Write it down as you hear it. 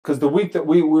because the week that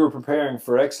we were preparing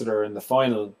for Exeter in the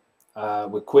final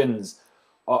with Quins,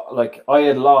 like I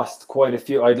had lost quite a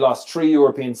few. I'd lost 3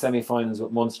 European semi-finals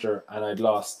with Munster, and I'd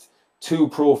lost 2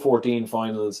 Pro 14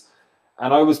 finals.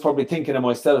 And I was probably thinking to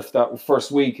myself that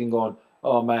first week and going,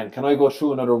 "Oh man, can I go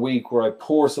through another week where I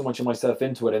pour so much of myself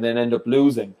into it and then end up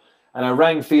losing?" And I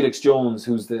rang Felix Jones,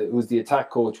 who's the attack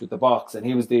coach with the Box, and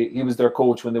he was their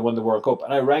coach when they won the World Cup.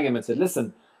 And I rang him and said,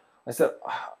 "Listen," I said,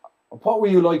 "what were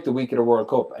you like the week of the World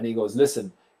Cup?" And he goes,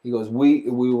 "Listen," he goes, we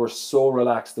were so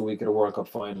relaxed the week of the World Cup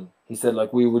final." He said,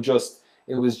 like, we were just,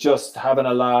 it was just having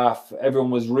a laugh.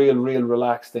 Everyone was real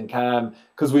relaxed and calm,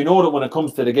 because we know that when it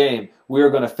comes to the game, we're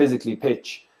going to physically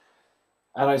pitch.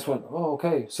 And I just went, "Oh,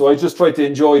 okay." So I just tried to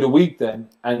enjoy the week then,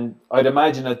 and I'd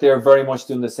imagine that they're very much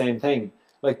doing the same thing.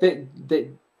 Like they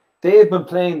have been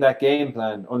playing that game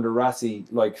plan under Rassi,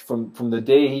 like from the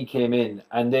day he came in,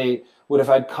 and they would have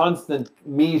had constant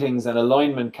meetings and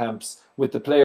alignment camps with the players.